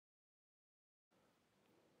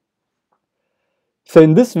So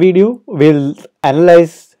in this video, we'll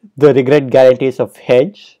analyze the regret guarantees of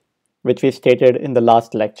Hedge, which we stated in the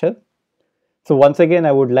last lecture. So once again,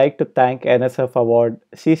 I would like to thank NSF Award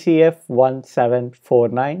CCF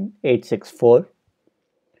 1749864.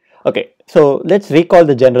 Okay, so let's recall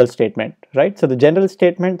the general statement, right? So the general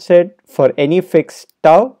statement said for any fixed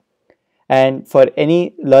tau and for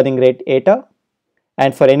any learning rate eta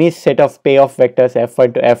and for any set of payoff vectors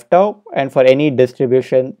f1 to f tau and for any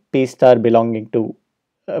distribution p star belonging to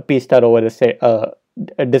p star over the set,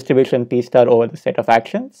 distribution p star over the set of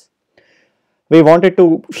actions. We wanted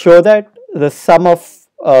to show that the sum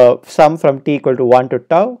from t equal to 1 to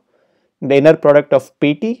tau, the inner product of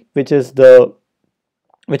pt, which is the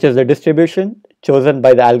distribution chosen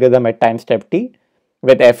by the algorithm at time step t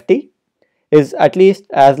with ft, is at least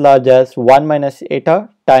as large as 1 minus eta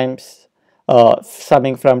times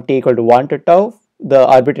summing from t equal to 1 to tau, the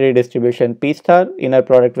arbitrary distribution p star inner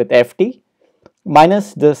product with ft,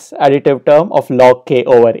 minus this additive term of log k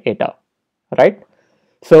over eta, right?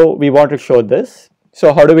 So we want to show this.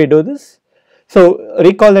 So how do we do this? So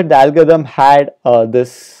recall that the algorithm had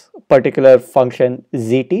this particular function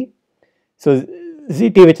zt. So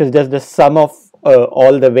zt, which is just the sum of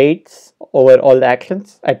all the weights over all the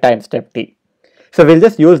actions at time step t. So we'll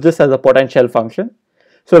just use this as a potential function.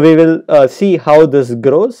 So we will see how this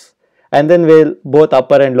grows, and then we'll both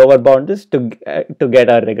upper and lower bound this to get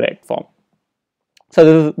our regret form.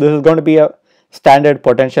 So this is going to be a standard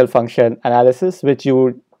potential function analysis, which you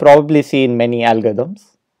would probably see in many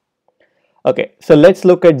algorithms. Okay, so let's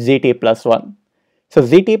look at zt plus 1. So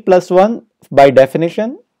zt plus 1 by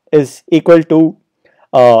definition is equal to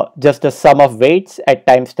just the sum of weights at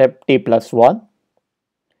time step t plus 1.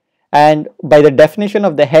 And by the definition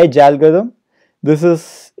of the Hedge algorithm, this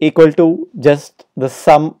is equal to just the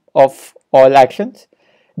sum of all actions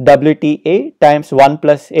wta times 1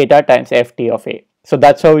 plus eta times ft of a. So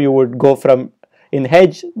that's how you would go from, in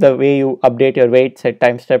Hedge, the way you update your weights at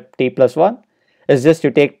time step t plus 1 is just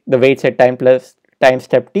you take the weights at time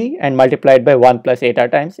step t and multiply it by 1 plus eta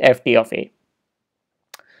times ft of a,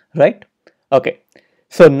 right? Okay,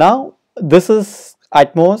 so now this is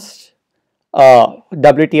at most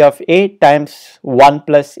wt of a times 1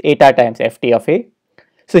 plus eta times ft of a.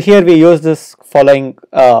 So here we use this following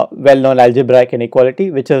well-known algebraic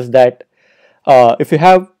inequality, which is that if you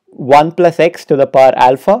have 1 plus x to the power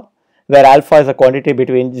alpha, where alpha is a quantity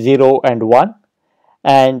between 0 and 1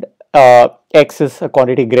 and x is a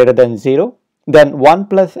quantity greater than 0, then 1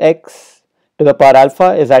 plus x to the power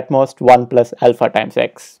alpha is at most 1 plus alpha times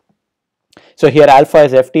x. So here alpha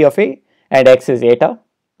is ft of a and x is eta.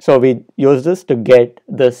 So we use this to get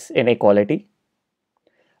this inequality.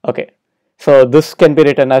 Okay, so this can be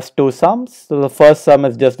written as two sums. So the first sum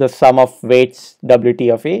is just the sum of weights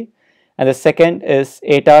wt of a, and the second is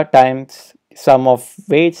eta times sum of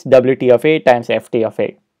weights wt of a times ft of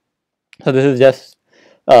a. So this is just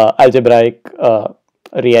algebraic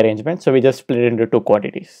rearrangement. So we just split it into two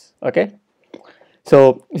quantities. Okay,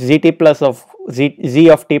 so zt plus of z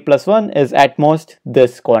of t plus 1 is at most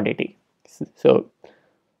this quantity. So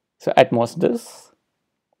at most this.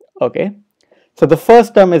 Okay, so the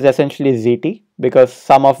first term is essentially zt because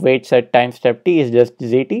sum of weights at time step t is just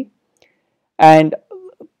zt, and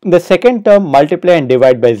the second term multiply and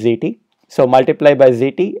divide by zt. So multiply by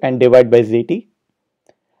zt and divide by zt,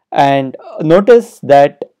 and notice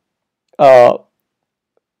that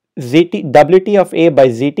wt of a by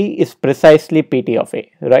zt is precisely pt of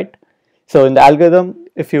a, right? So in the algorithm,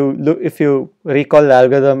 if you recall the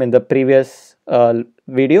algorithm in the previous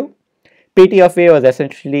video, pt of a was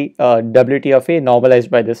essentially wt of a normalized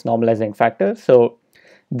by this normalizing factor. So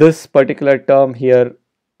this particular term here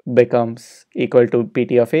becomes equal to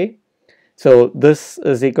pt of a. So this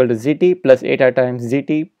is equal to zt plus eta times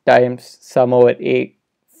zt times sum over a,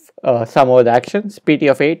 sum over the actions pt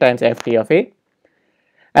of a times ft of a.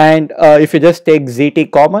 And if you just take zt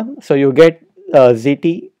common, so you get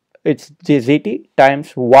zt, it's zt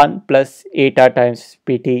times 1 plus eta times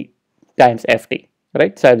pt times ft,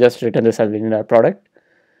 right? So I've just written this as linear product.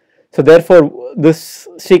 So therefore this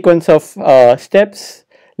sequence of steps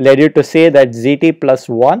led you to say that zt plus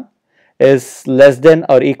 1 is less than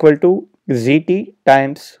or equal to zt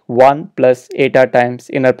times 1 plus eta times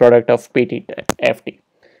inner product of pt ft.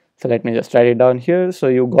 So let me just write it down here. So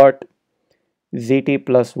you got zt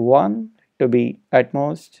plus 1 to be at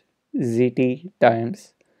most zt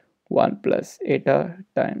times 1 plus eta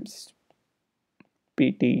times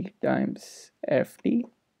pt times ft.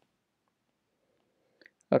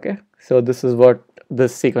 Okay, so this is what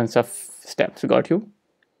this sequence of steps got you.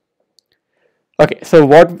 Okay, so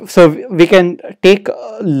we can take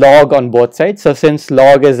log on both sides. So since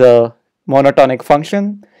log is a monotonic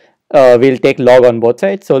function, we'll take log on both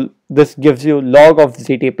sides. So this gives you log of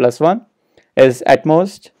zt plus 1 is at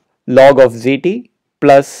most log of zt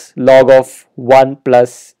plus log of 1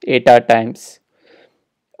 plus eta times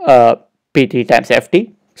pt times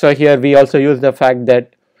ft. So here we also use the fact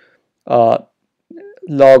that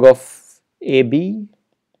log of ab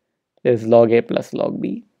is log a plus log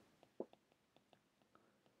b.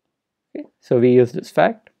 Okay, so we use this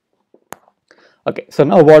fact. Okay, so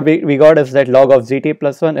now what we got is that log of zt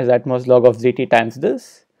plus 1 is at most log of zt times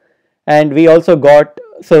this, and we also got,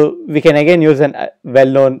 so we can again use an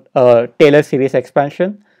well-known Taylor series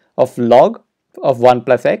expansion of log of 1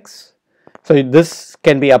 plus x. So this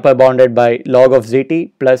can be upper bounded by log of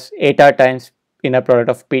zt plus eta times inner product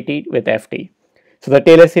of pt with ft. So the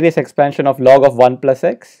Taylor series expansion of log of 1 plus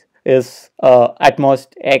x is at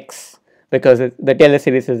most x, because the Taylor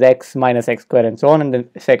series is x minus x square and so on, and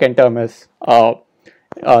the second term is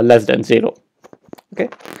less than 0. Okay,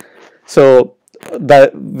 so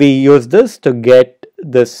we use this to get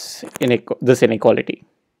this inequality.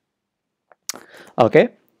 Okay,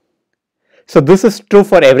 so this is true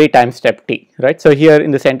for every time step t, right? So here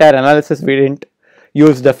in this entire analysis we didn't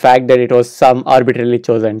use the fact that it was some arbitrarily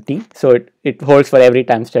chosen t, so it holds for every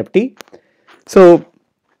time step t. So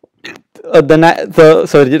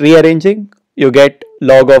so rearranging, you get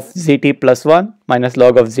log of zt plus 1 minus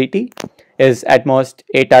log of zt is at most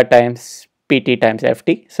eta times pt times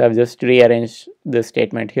ft. So I've just rearranged this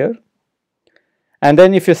statement here, and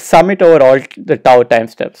then if you sum it over all the tau time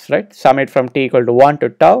steps, right, sum it from t equal to 1 to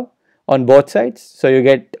tau on both sides, so you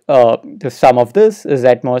get the sum of this is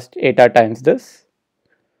at most eta times this.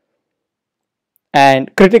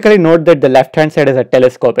 And critically note that the left hand side is a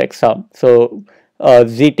telescopic sum, so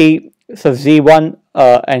zt, so z1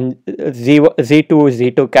 and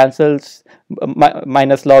z2 cancels,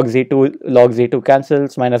 minus log z2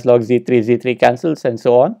 cancels, minus log z3 cancels, and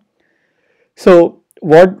so on. So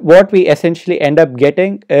what we essentially end up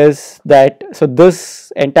getting is that, so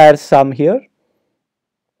this entire sum here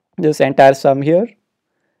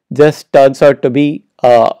just turns out to be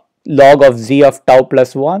log of z of tau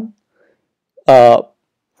plus 1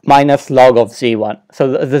 minus log of z1.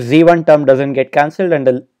 So the z1 term doesn't get cancelled, and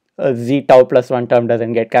the z tau plus 1 term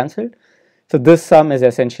doesn't get cancelled. So this sum is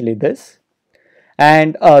essentially this,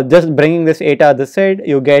 and just bringing this eta this side,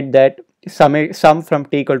 you get that sum from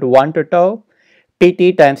t equal to 1 to tau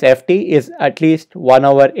pt times ft is at least 1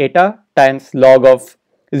 over eta times log of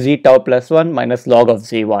z tau plus 1 minus log of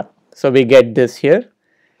z1. So we get this here.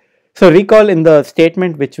 So recall in the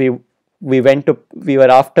statement which we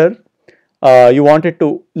were after, you wanted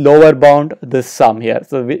to lower bound this sum here.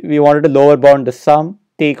 So we wanted to lower bound the sum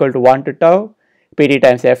t equal to 1 to tau pt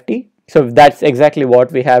times ft. So that's exactly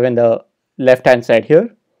what we have in the left hand side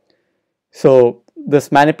here. So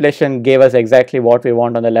this manipulation gave us exactly what we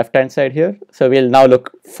want on the left hand side here. So we'll now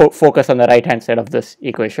focus on the right hand side of this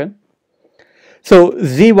equation. So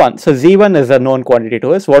z1 is a known quantity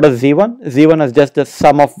to us. What is z1? Z1 is just the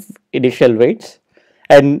sum of initial weights,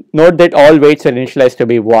 and note that all weights are initialized to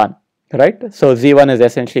be 1, right? So z1 is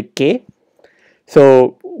essentially k.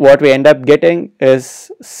 So what we end up getting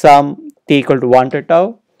is sum t equal to 1 to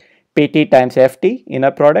tau pt times ft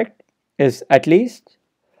inner product is at least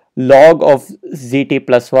log of zt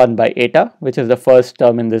plus 1 by eta, which is the first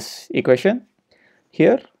term in this equation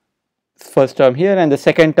here, first term here, and the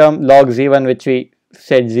second term log z1, which we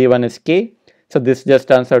said z1 is k, so this just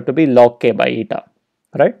turns out to be log k by eta,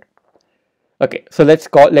 right? Okay, so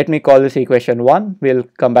let me call this equation 1. We'll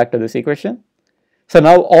come back to this equation. So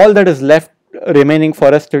now all that is left remaining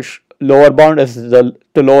for us to lower bound is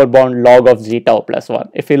to lower bound log of z tau plus 1.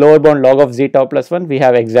 If we lower bound log of z tau plus 1, we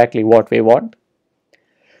have exactly what we want.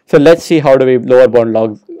 So let's see how do we lower bound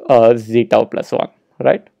log z tau plus 1,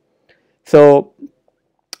 right? So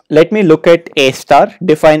let me look at a star,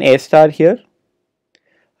 define a star here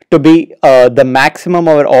to be the maximum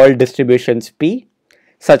over all distributions p,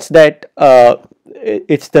 such that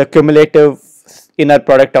it's the cumulative inner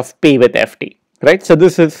product of p with ft, right? So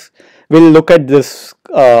this is, we'll look at this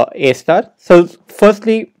a star. So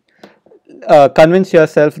firstly, convince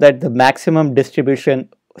yourself that the maximum distribution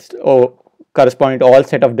corresponding to all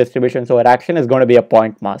set of distributions over action is going to be a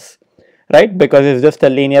point mass, right? Because it's just a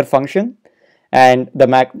linear function, and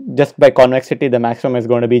just by convexity the maximum is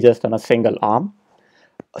going to be just on a single arm.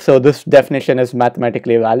 So this definition is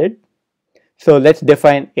mathematically valid. So let's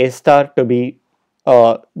define a star to be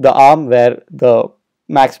the arm where the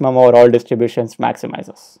maximum over all distributions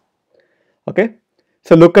maximizes. Okay,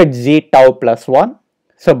 so look at z tau plus 1.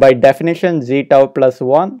 So by definition, z tau plus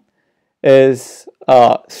 1 is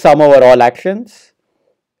sum over all actions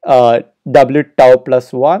w tau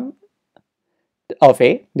plus 1 of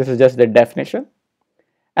A. This is just the definition.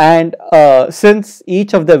 And since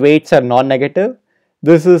each of the weights are non-negative,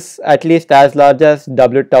 this is at least as large as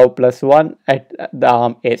W tau plus 1 at the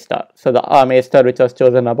arm A star. So the arm A star which was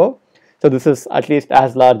chosen above. So this is at least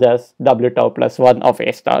as large as W tau plus 1 of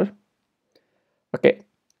A star. Okay.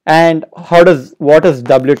 And what is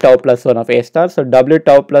W tau plus 1 of A star? So W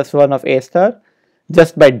tau plus 1 of A star,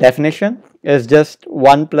 just by definition, is just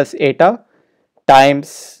 1 plus eta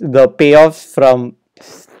times the payoffs from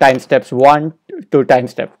time steps 1 to time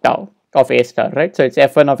step tau of A star, right? So it's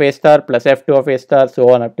F1 of A star plus F2 of A star, so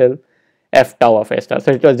on up till F tau of A star.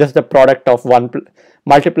 So it was just the product of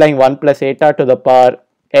multiplying 1 plus eta to the power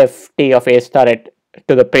Ft of A star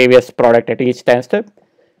to the previous product at each time step.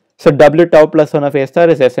 So W tau plus 1 of A star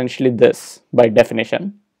is essentially this by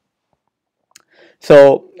definition.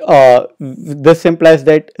 So this implies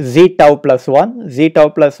that Z tau plus 1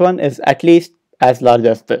 is at least as large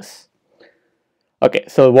as this. Okay,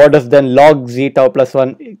 so what does then log Z tau plus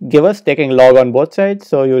 1 give us? Taking log on both sides,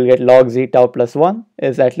 so you will get log Z tau plus 1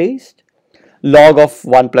 is at least log of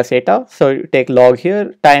 1 plus eta. So you take log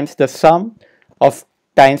here times the sum of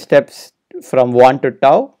time steps from 1 to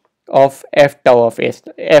tau of F tau of A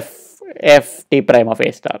star, F t prime of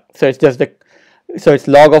A star. So it's just it's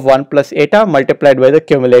log of 1 plus eta multiplied by the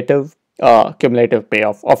cumulative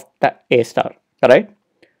payoff of A star, right?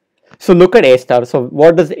 So look at A star. So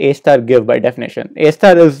what does A star give by definition? A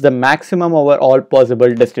star is the maximum over all possible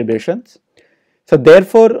distributions. So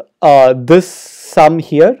therefore, this sum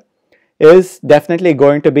here is definitely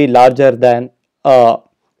going to be larger than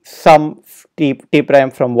sum t prime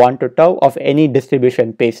from 1 to tau of any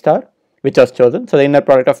distribution P star which was chosen. So the inner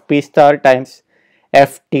product of P star times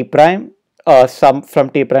F t prime sum from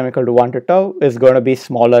t prime equal to 1 to tau is going to be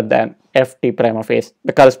smaller than F t prime of A,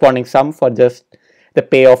 the corresponding sum for just the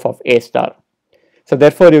payoff of A star. So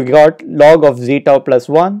therefore you got log of Z tau plus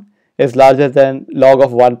 1 is larger than log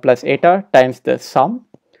of 1 plus eta times the sum.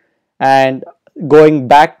 And going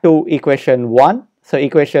back to equation 1, so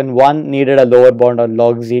equation 1 needed a lower bound on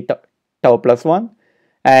log Z tau plus 1,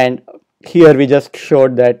 and here we just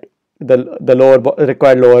showed that the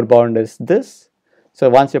required lower bound is this. So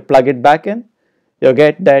once you plug it back in, you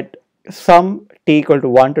get that sum t equal to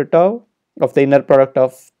 1 to tau of the inner product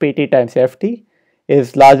of pt times ft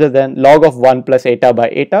is larger than log of 1 plus eta by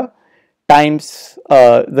eta times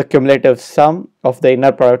the cumulative sum of the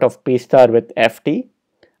inner product of p star with ft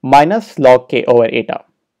minus log k over eta.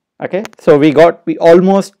 Okay, so we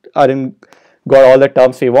almost got all the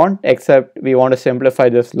terms we want, except we want to simplify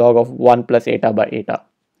this log of 1 plus eta by eta,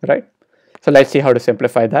 right? So let's see how to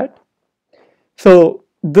simplify that. So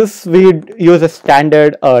this we use a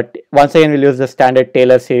standard, once again we'll use the standard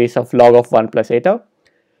Taylor series of log of 1 plus eta.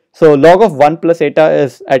 So log of 1 plus eta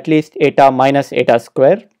is at least eta minus eta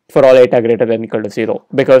square for all eta greater than or equal to 0,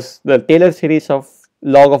 because the Taylor series of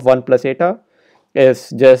log of 1 plus eta is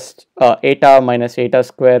just eta minus eta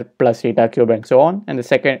square plus eta cube and so on, and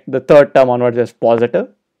the third term onwards is positive.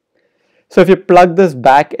 So if you plug this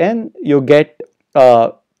back in, you get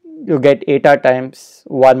eta times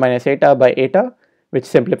 1 minus eta by eta, which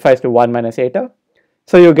simplifies to 1 minus eta.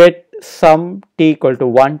 So you get sum t equal to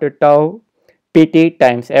 1 to tau pt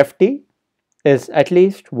times ft is at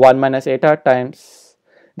least 1 minus eta times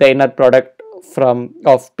the inner product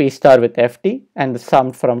of p star with ft, and the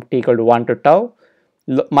sum from t equal to 1 to tau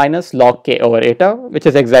minus log k over eta, which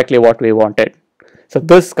is exactly what we wanted. So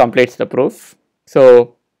this completes the proof.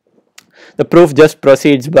 So the proof just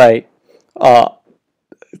proceeds by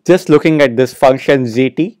just looking at this function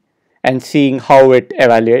zt and seeing how it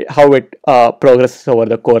progresses over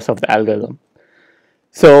the course of the algorithm.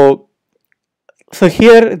 So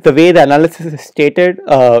here the way the analysis is stated,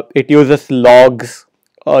 it uses log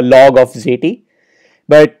of zt,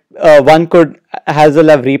 but one could as well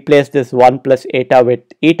have replaced this 1 plus eta with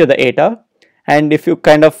e to the eta, and if you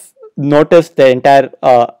kind of notice the entire,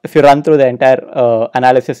 if you run through the entire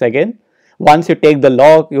analysis again, once you take the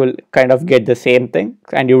log, you will kind of get the same thing,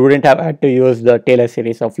 and you wouldn't have had to use the Taylor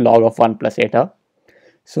series of log of 1 plus eta.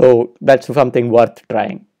 So that's something worth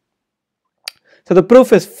trying. So the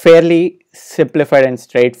proof is fairly simplified and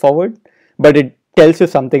straightforward, but it tells you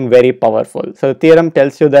something very powerful. So the theorem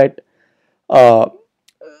tells you that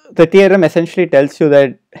essentially tells you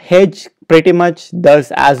that Hedge pretty much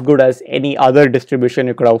does as good as any other distribution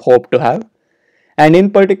you could have hoped to have, and in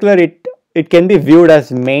particular it can be viewed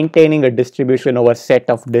as maintaining a distribution over a set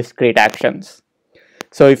of discrete actions.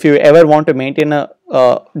 So if you ever want to maintain a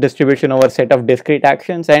distribution over a set of discrete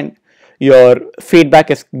actions and your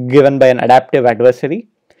feedback is given by an adaptive adversary,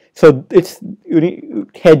 so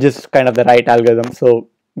Hedge is kind of the right algorithm. So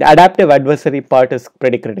the adaptive adversary part is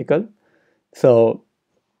pretty critical. So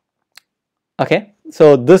okay,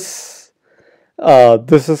 so this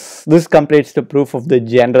completes the proof of the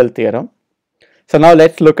general theorem. So now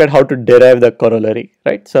let's look at how to derive the corollary,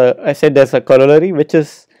 right? So I said there's a corollary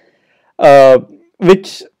uh,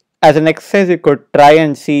 which as an exercise you could try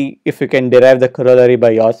and see if you can derive the corollary by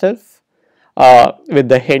yourself with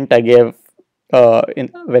the hint I gave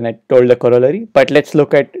when I told the corollary. But let's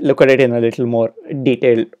look at it in a little more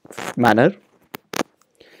detailed manner.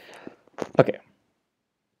 Okay.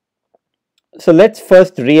 So let's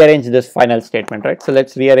first rearrange this final statement, right? So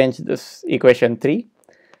let's rearrange this equation 3.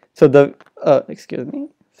 So the excuse me.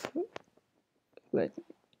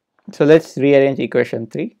 So let's rearrange equation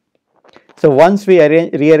 3. So once we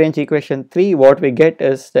rearrange equation 3, what we get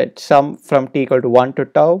is that sum from t equal to 1 to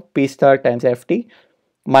tau p star times ft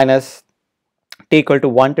minus t equal to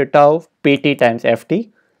 1 to tau pt times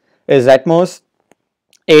ft is at most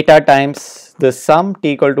eta times the sum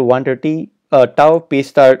t equal to 1 to tau p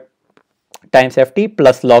star times ft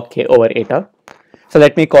plus log k over eta. So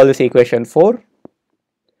let me call this equation 4.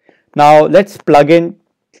 Now let's plug in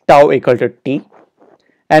tau equal to t,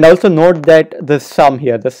 and also note that the sum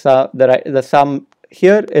here, the sum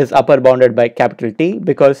here is upper bounded by capital T,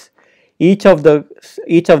 because each of the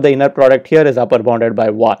inner product here is upper bounded by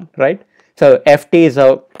 1, right? So ft is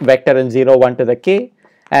a vector in 0 1 to the k,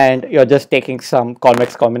 and you're just taking some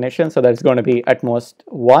convex combination, so that's going to be at most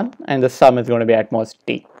 1, and the sum is going to be at most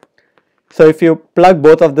t. So if you plug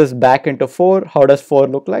both of this back into 4, how does 4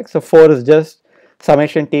 look like? So 4 is just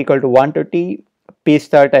summation t equal to 1 to t p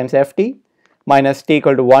star times ft minus t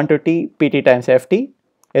equal to 1 to t pt times ft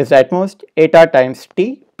is at most eta times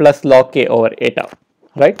t plus log k over eta,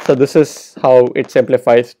 right? So this is how it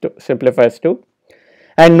simplifies to.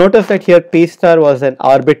 And notice that here p star was an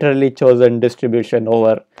arbitrarily chosen distribution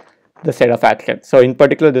over the set of actions. So in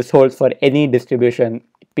particular, this holds for any distribution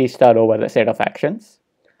p star over the set of actions.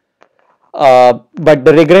 But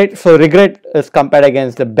the regret is compared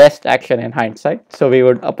against the best action in hindsight, so we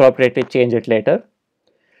would appropriately change it later.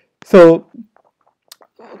 So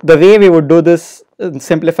the way we would do this,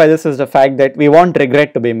 simplify this, is the fact that we want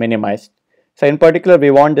regret to be minimized. So in particular,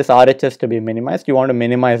 we want this RHS to be minimized. You want to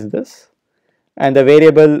minimize this, and the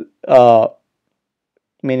variable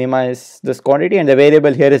minimize this quantity, and the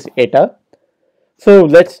variable here is eta. So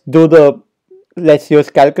let's use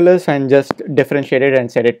calculus and just differentiate it and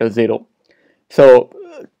set it to 0. So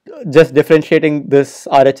just differentiating this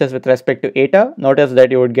RHS with respect to eta, notice that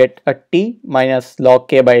you would get a t minus log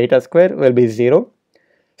k by eta square will be 0.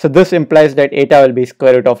 So this implies that eta will be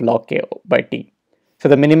square root of log k by t. So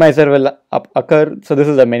the minimizer will occur. So this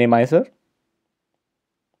is a minimizer.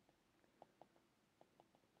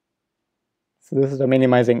 So this is the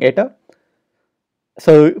minimizing eta.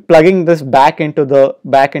 So plugging this back into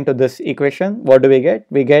this equation, what do we get?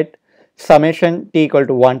 We get summation t equal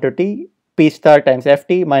to 1 to t p star times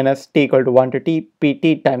ft minus t equal to 1 to t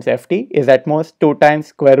pt times ft is at most 2 times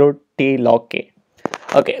square root t log k.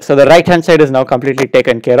 Okay, so the right hand side is now completely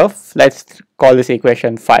taken care of. Let's call this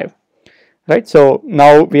equation 5, right? So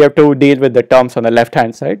now we have to deal with the terms on the left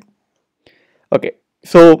hand side. Okay,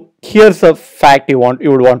 so here's a fact you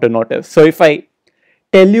would want to notice. So if I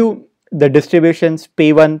tell you the distributions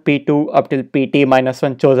p1 p2 up till pt minus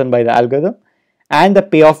 1 chosen by the algorithm, and the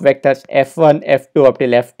payoff vectors f1 f2 up till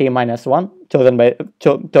ft minus 1 chosen by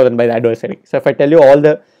the adversary. So if I tell you all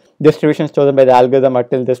the distributions chosen by the algorithm up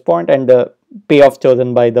till this point and the payoff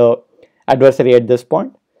chosen by the adversary at this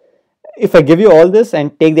point, if I give you all this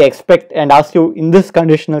and take the and ask you in this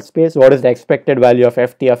conditional space what is the expected value of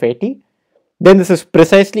ft of at, then this is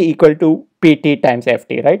precisely equal to pt times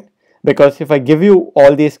ft, right? Because if I give you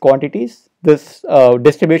all these quantities, this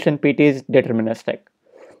distribution pt is deterministic,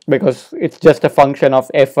 because it's just a function of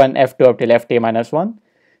f1 f2 up till ft minus 1.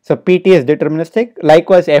 So pt is deterministic.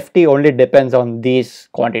 Likewise, ft only depends on these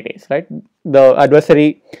quantities, right? The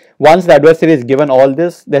adversary, once the adversary is given all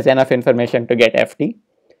this, there's enough information to get ft.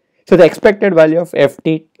 So the expected value of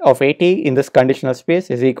ft of at in this conditional space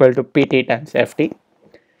is equal to pt times ft.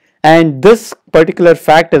 And this particular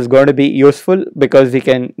fact is going to be useful because we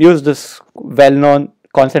can use this well-known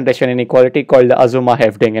concentration inequality called the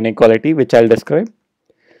Azuma-Heffding inequality, which I'll describe.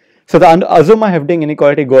 So the Azuma-Heffding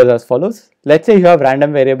inequality goes as follows. Let's say you have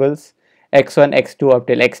random variables x1, x2 up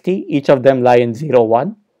till xt. Each of them lie in 0,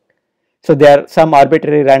 1. So there are some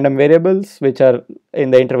arbitrary random variables which are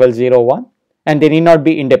in the interval 0, 1, and they need not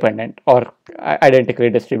be independent or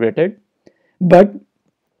identically distributed. But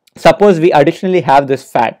suppose we additionally have this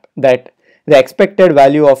fact that the expected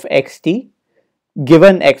value of xt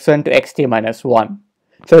given x1 to xt minus 1.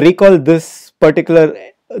 So recall this particular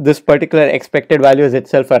expected value is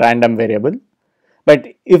itself a random variable, But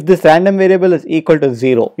if this random variable is equal to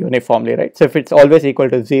 0 uniformly, right? So if it's always equal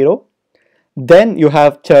to 0, then you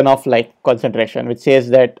have Chernoff like concentration, which says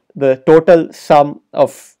that the total sum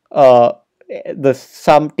of the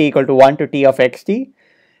sum t equal to 1 to t of xt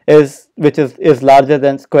is larger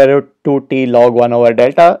than square root 2t log 1 over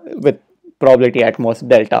delta with probability at most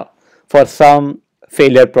delta for some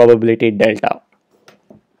failure probability delta.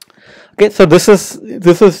 Okay, so this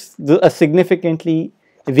is a significantly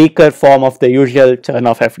weaker form of the usual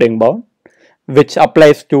Chernoff-Efting bound, which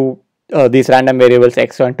applies to these random variables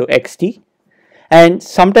x1 to xt. And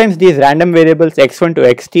sometimes these random variables x1 to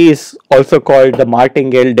xt is also called the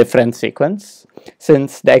martingale difference sequence,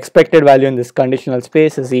 since the expected value in this conditional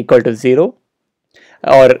space is equal to 0,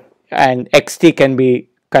 and xt can be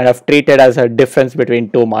kind of treated as a difference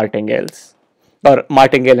between two martingales, or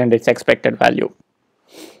martingale and its expected value.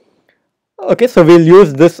 Okay, so we'll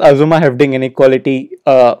use this Azuma-Heffding inequality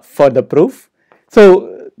for the proof.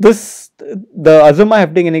 So the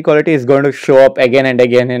Azuma-Heffding inequality is going to show up again and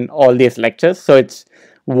again in all these lectures. So it's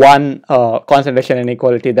one concentration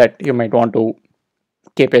inequality that you might want to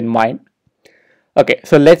keep in mind. Okay,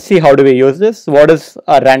 so let's see how do we use this. What is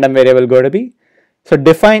a random variable going to be? So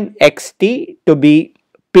define xt to be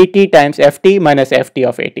pt times ft minus ft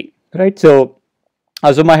of at, right? So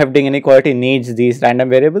Azuma-Heffding inequality needs these random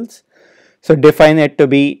variables. So define it to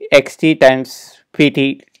be xt times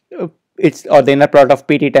pt, or the inner product of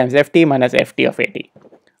pt times ft minus ft of at.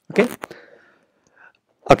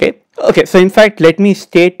 Okay. So in fact, let me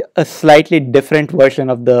state a slightly different version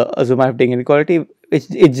of the Azuma-Heffding inequality.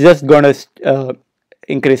 It's just going to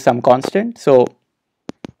increase some constant. So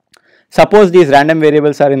suppose these random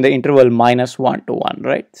variables are in the interval -1 to 1,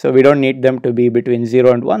 right? So we don't need them to be between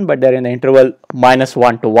 0 and 1, but they're in the interval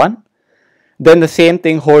 -1 to 1. Then the same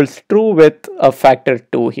thing holds true with a factor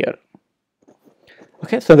 2 here.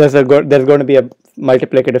 Okay, so there's going to be a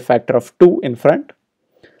multiplicative factor of 2 in front.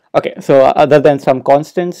 Okay, so other than some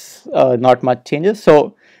constants, not much changes.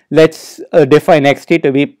 So let's define xt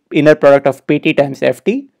to be inner product of pt times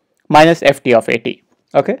ft minus ft of at.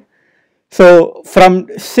 Okay, so from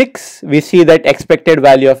 6 we see that expected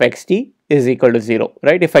value of xt is equal to 0,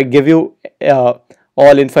 right? If I give you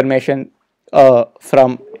all information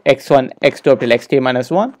from x1, x2 up till xt minus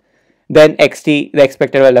 1, then xt, the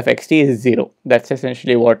expected value of xt is 0. That's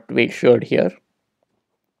essentially what we showed here.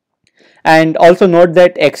 And also note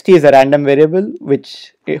that xt is a random variable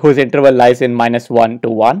whose interval lies in -1 to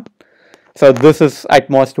 1. So this is at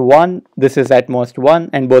most 1, this is at most 1,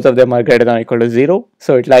 and both of them are greater than or equal to 0.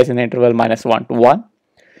 So it lies in the interval -1 to 1.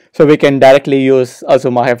 So we can directly use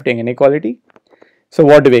Azuma-Heffding inequality. So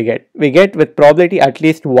what do we get? We get with probability at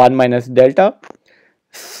least 1 minus delta,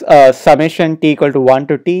 summation t equal to 1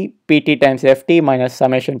 to t pt times ft minus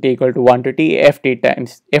summation t equal to 1 to t ft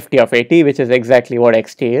times ft of at, which is exactly what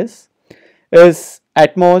xt is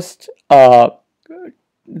at most,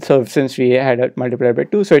 so since we had it multiplied by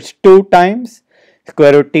 2, so it's 2 times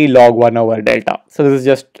square root t log 1 over delta. So this is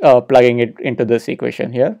just plugging it into this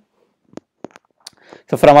equation here.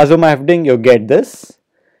 So from Azuma-Heffding you get this,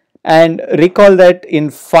 and recall that in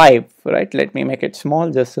 5, right, let me make it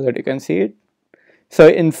small just so that you can see it. So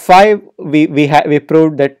in 5 we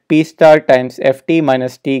proved that p star times ft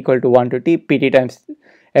minus t equal to 1 to t pt times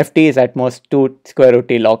ft is at most 2 square root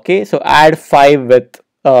t log k. So add 5 with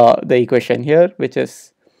the equation here, which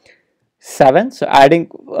is 7. So adding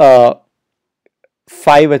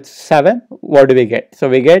 5 with 7, what do we get? So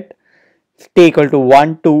we get t equal to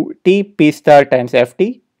 1 to t p star times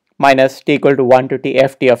ft minus t equal to 1 to t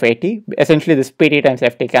ft of at. Essentially this pt times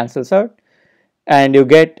ft cancels out, and you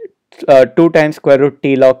get 2 times square root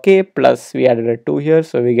t log k plus, we added a 2 here,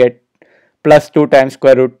 so we get plus 2 times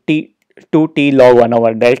square root t 2t log 1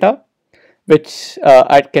 over delta, which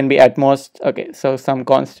can be at most, okay, so some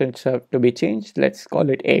constants have to be changed. Let's call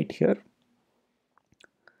it 8 here,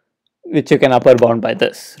 which you can upper bound by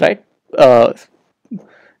this, right?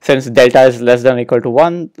 Since delta is less than or equal to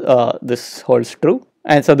 1, this holds true,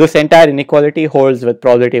 and so this entire inequality holds with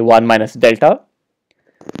probability 1 minus delta.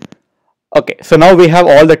 Okay, so now we have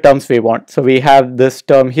all the terms we want. So we have this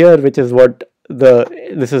term here, which is what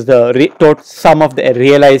this is the sum of the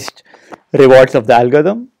realized rewards of the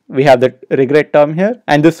algorithm. We have the regret term here,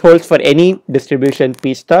 and this holds for any distribution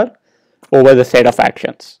p star over the set of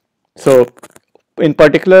actions. So in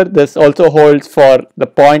particular, this also holds for the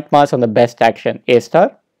point mass on the best action a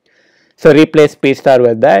star. So replace p star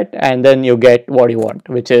with that, and then you get what you want,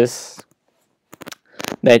 which is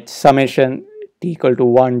that summation t equal to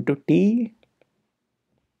 1 to t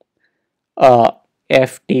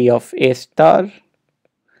ft of a star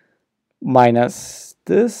minus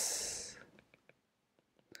this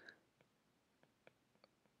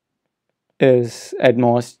is at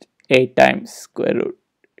most 8 times square root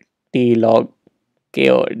t log k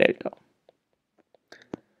over delta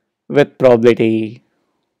with probability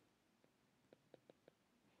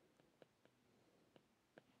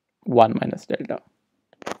 1 minus delta.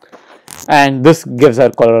 And this gives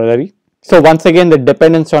our corollary. So once again, the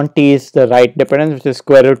dependence on t is the right dependence, which is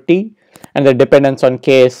square root t, and the dependence on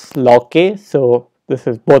k is log k. So this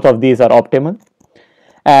is, both of these are optimal,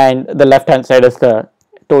 and the left hand side is the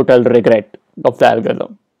total regret of the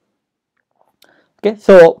algorithm. Okay,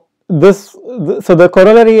 so the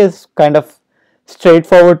corollary is kind of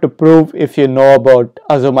straightforward to prove if you know about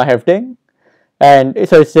Azuma-Hefting, and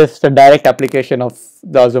so it's just a direct application of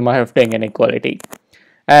the Azuma-Hefting inequality.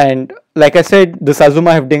 And like I said, this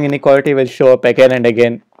Azuma-Hefting inequality will show up again and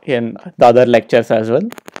again in the other lectures as well.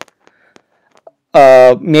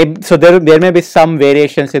 Maybe so there may be some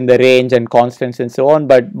variations in the range and constants and so on,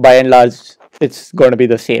 but by and large it's going to be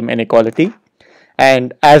the same inequality.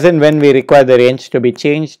 And as and when we require the range to be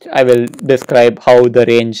changed, I will describe how the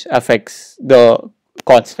range affects the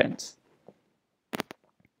constants.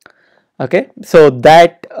 Okay, so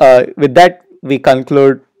that with that we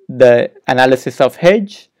conclude the analysis of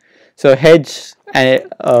Hedge. So Hedge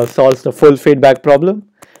solves the full feedback problem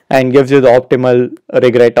and gives you the optimal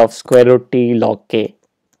regret of square root t log k.